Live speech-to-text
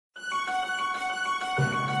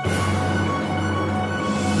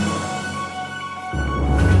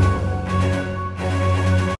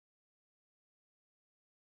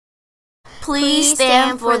Please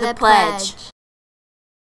stand for the pledge.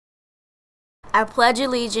 I pledge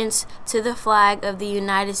allegiance to the flag of the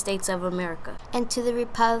United States of America and to the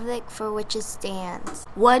republic for which it stands,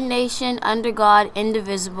 one nation under God,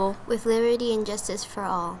 indivisible, with liberty and justice for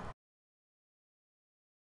all.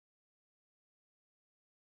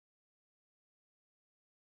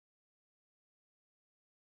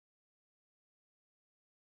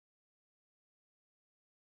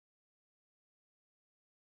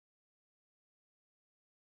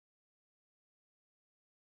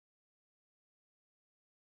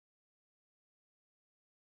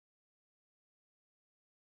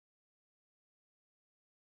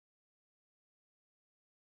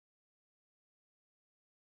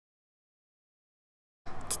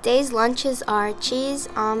 Today's lunches are cheese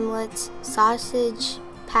omelets, sausage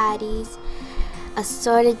patties,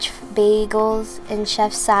 assorted bagels, and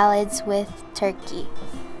chef salads with turkey.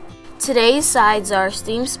 Today's sides are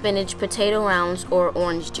steamed spinach, potato rounds, or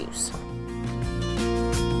orange juice.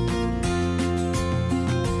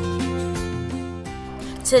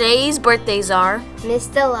 Today's birthdays are Miss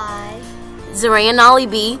Delai, Zaraya Nolly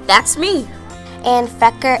B, that's me, and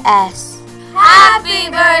Fecker S. Happy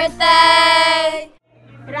birthday!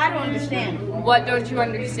 But I don't understand. What don't you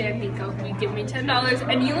understand, Nico? You give me $10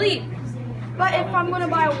 and you leave. But if I'm going to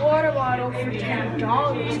buy a water bottle for $10,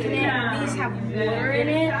 can it at least have water in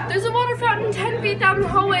it? There's a water fountain 10 feet down the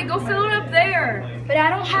hallway. Go fill it up there. But I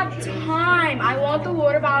don't have time. I want the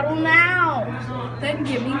water bottle now. Then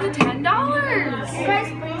give me the $10.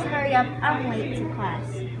 Guys, please hurry up. I'm late to class.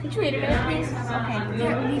 Could you wait a minute, please? Okay.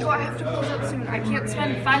 Yeah, Nico, I have to close up soon. I can't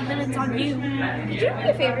spend 5 minutes on you. Could you do me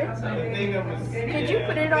a favor? Could you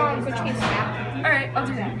put it on Coach K's snap? Alright, I'll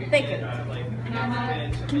do that. Thank you.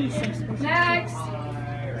 Give me some space. Next.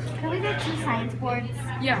 Can we get 2 science boards?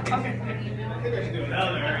 Yeah, okay.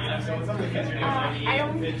 I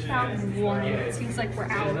only found one. It seems like we're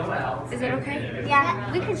out. Is it okay?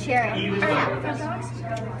 Yeah, we can share it. Alright, $5.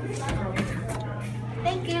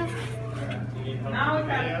 Thank you.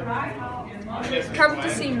 Come to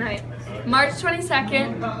sing night, March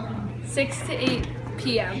 22nd, 6 to 8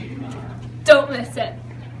 p.m. Don't miss it.